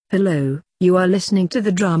Hello, you are listening to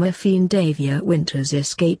the drama fiend Davia Winter's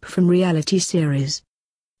Escape from Reality series.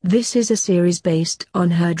 This is a series based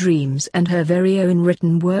on her dreams and her very own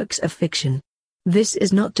written works of fiction. This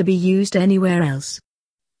is not to be used anywhere else.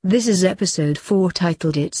 This is episode 4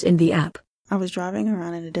 titled It's in the App. I was driving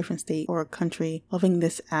around in a different state or country loving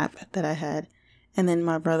this app that I had, and then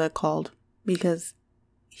my brother called because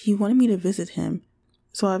he wanted me to visit him.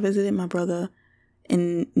 So I visited my brother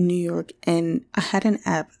in New York, and I had an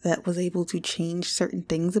app that was able to change certain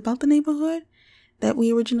things about the neighborhood that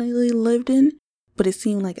we originally lived in, but it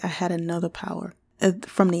seemed like I had another power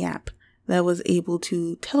from the app that was able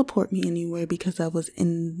to teleport me anywhere because I was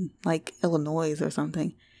in like Illinois or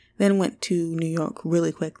something, then went to New York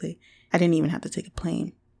really quickly. I didn't even have to take a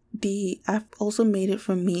plane. The app also made it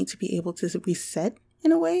for me to be able to reset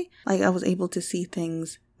in a way. Like I was able to see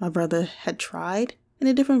things my brother had tried in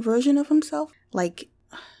a different version of himself, like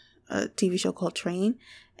a TV show called Train.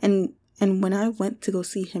 And when I went to go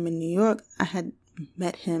see him in New York, I had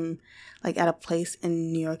met him like at a place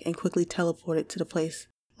in New York and quickly teleported to the place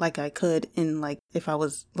like I could in like if I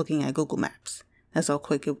was looking at Google Maps. That's how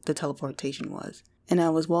quick the teleportation was. And I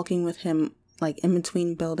was walking with him like in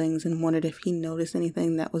between buildings and wondered if he noticed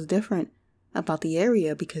anything that was different about the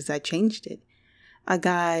area because I changed it. A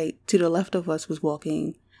guy to the left of us was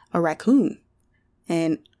walking a raccoon.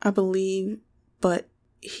 And I believe, but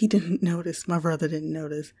he didn't notice. My brother didn't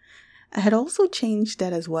notice. I had also changed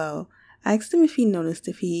that as well. I asked him if he noticed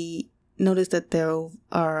that there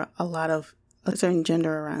are a lot of a certain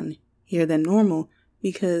gender around here than normal,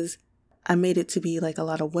 because I made it to be like a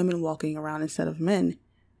lot of women walking around instead of men.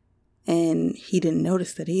 And he didn't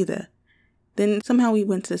notice that either. Then somehow we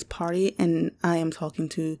went to this party, and I am talking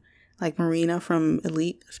to like Marina from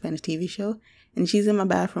Elite, a Spanish TV show, and she's in my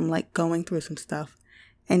bathroom like going through some stuff.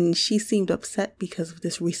 And she seemed upset because of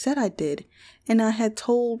this reset I did. And I had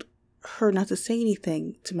told her not to say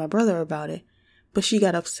anything to my brother about it. But she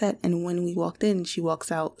got upset. And when we walked in, she walks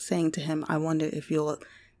out saying to him, "I wonder if you'll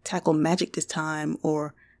tackle magic this time,"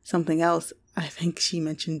 or something else. I think she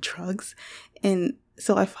mentioned drugs. And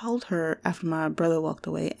so I followed her after my brother walked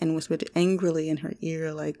away and whispered angrily in her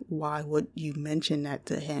ear, like, "Why would you mention that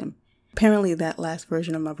to him?" Apparently that last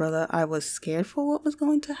version of my brother, I was scared for what was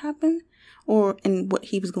going to happen and what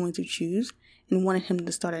he was going to choose, and wanted him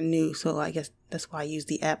to start anew. So I guess that's why I used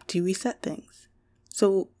the app to reset things.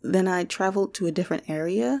 So then I traveled to a different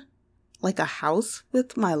area, like a house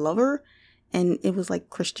with my lover, and it was like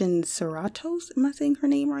Christian Serratos. Am I saying her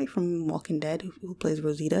name right? From Walking Dead, who plays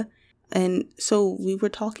Rosita. And so we were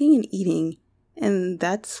talking and eating, and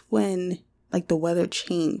that's when like the weather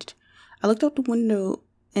changed. I looked out the window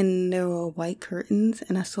and there were white curtains,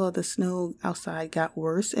 and I saw the snow outside got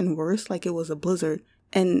worse and worse, like it was a blizzard.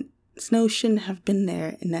 And snow shouldn't have been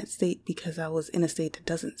there in that state because I was in a state that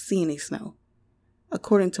doesn't see any snow.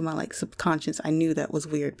 According to my like subconscious, I knew that was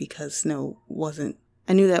weird because snow wasn't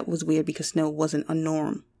a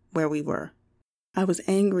norm where we were. I was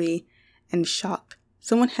angry and shocked.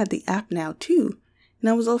 Someone had the app now too, and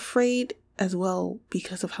I was afraid as well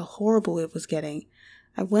because of how horrible it was getting.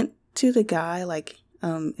 I went to the guy,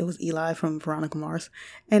 it was Eli from Veronica Mars,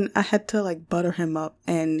 and I had to like butter him up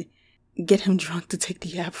and get him drunk to take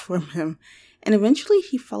the app from him. And eventually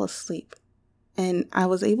he fell asleep, and I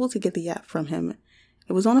was able to get the app from him.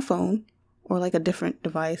 It was on a phone or like a different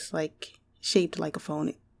device, like shaped like a phone.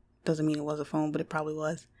 It doesn't mean it was a phone, but it probably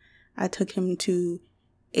was. I took him to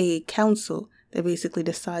a council that basically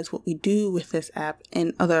decides what we do with this app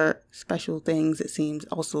and other special things, it seems,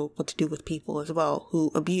 also what to do with people as well who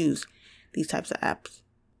abuse these types of apps.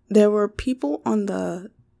 There were people on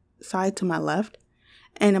the side to my left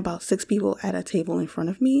and about 6 people at a table in front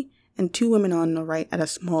of me and 2 women on the right at a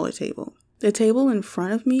smaller table. The table in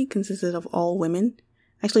front of me consisted of all women.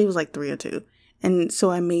 Actually, it was like 3 or 2. And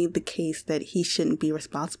so I made the case that he shouldn't be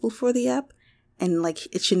responsible for the app, and like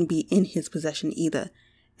it shouldn't be in his possession either.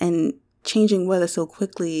 And changing weather so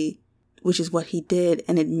quickly, which is what he did,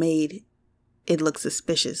 and it made it look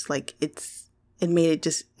suspicious. Like it made it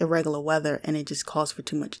just irregular weather, and it just caused for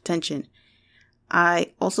too much attention.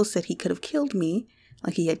 I also said he could have killed me,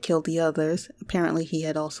 like he had killed the others. Apparently he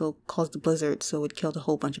had also caused the blizzard, so it killed a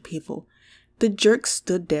whole bunch of people. The jerk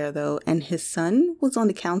stood there though, and his son was on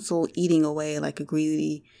the council eating away like a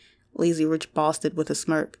greedy, lazy rich bastard with a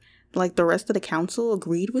smirk. Like the rest of the council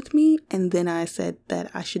agreed with me, and then I said that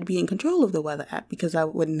I should be in control of the weather app because I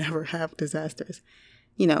would never have disasters,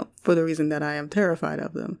 for the reason that I am terrified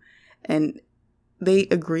of them. And they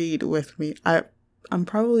agreed with me. I'm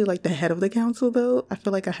probably like the head of the council though. I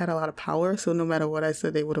feel like I had a lot of power, so no matter what I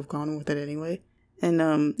said, they would have gone with it anyway.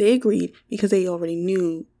 And they agreed because they already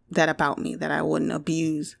knew that about me, that I wouldn't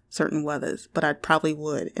abuse certain weathers, but I probably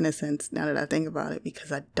would in a sense now that I think about it,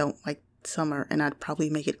 because I don't like summer and I'd probably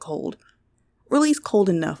make it cold. Or at least cold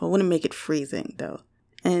enough. I wouldn't make it freezing though.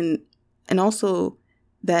 And also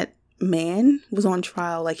that man was on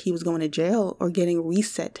trial like he was going to jail or getting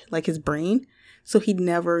reset, like his brain. So he'd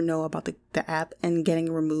never know about the app and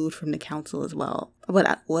getting removed from the council as well.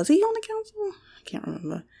 But was he on the council? I can't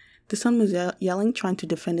remember. The son was yelling, trying to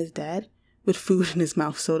defend his dad with food in his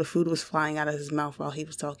mouth. So the food was flying out of his mouth while he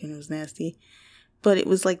was talking. It was nasty. But it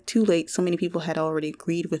was like too late. So many people had already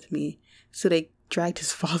agreed with me. So they dragged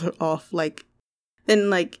his father off. Then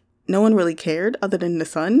no one really cared other than the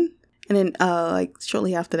son. And then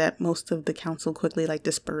shortly after that, most of the council quickly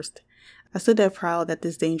dispersed. I stood there proud that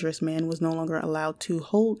this dangerous man was no longer allowed to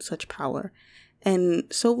hold such power. And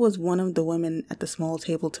so was one of the women at the small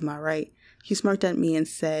table to my right. She smirked at me and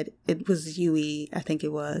said, it was Yui, I think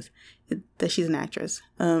it was, that she's an actress.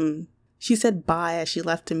 She said bye as she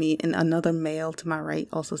left to me, and another male to my right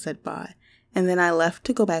also said bye. And then I left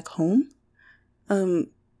to go back home. I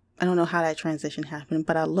don't know how that transition happened,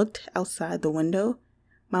 but I looked outside the window.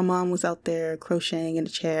 My mom was out there crocheting in a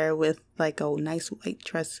chair with a nice white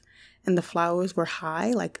dress, and the flowers were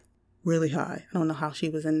high, really high. I don't know how she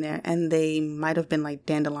was in there, and they might have been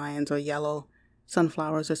dandelions or yellow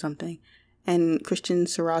sunflowers or something. And Christian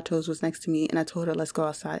Serratos was next to me, and I told her, let's go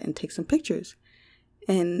outside and take some pictures.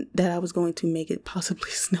 And that I was going to make it possibly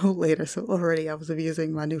snow later, so already I was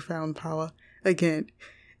abusing my newfound power again.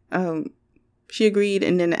 She agreed,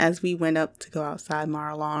 and then as we went up to go outside, my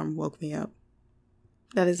alarm woke me up.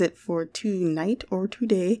 That is it for tonight or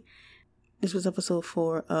today. This was episode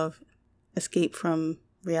 4 of Escape from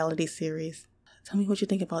Reality Series. Tell me what you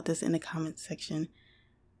think about this in the comments section.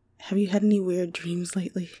 Have you had any weird dreams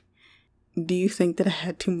lately? Do you think that I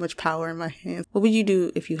had too much power in my hands? What would you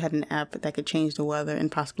do if you had an app that could change the weather and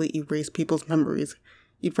possibly erase people's memories?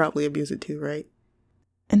 You'd probably abuse it too, right?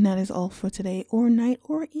 And that is all for today, or night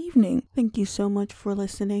or evening. Thank you so much for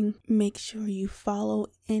listening. Make sure you follow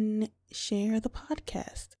and share the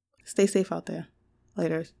podcast. Stay safe out there.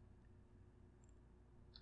 Laters.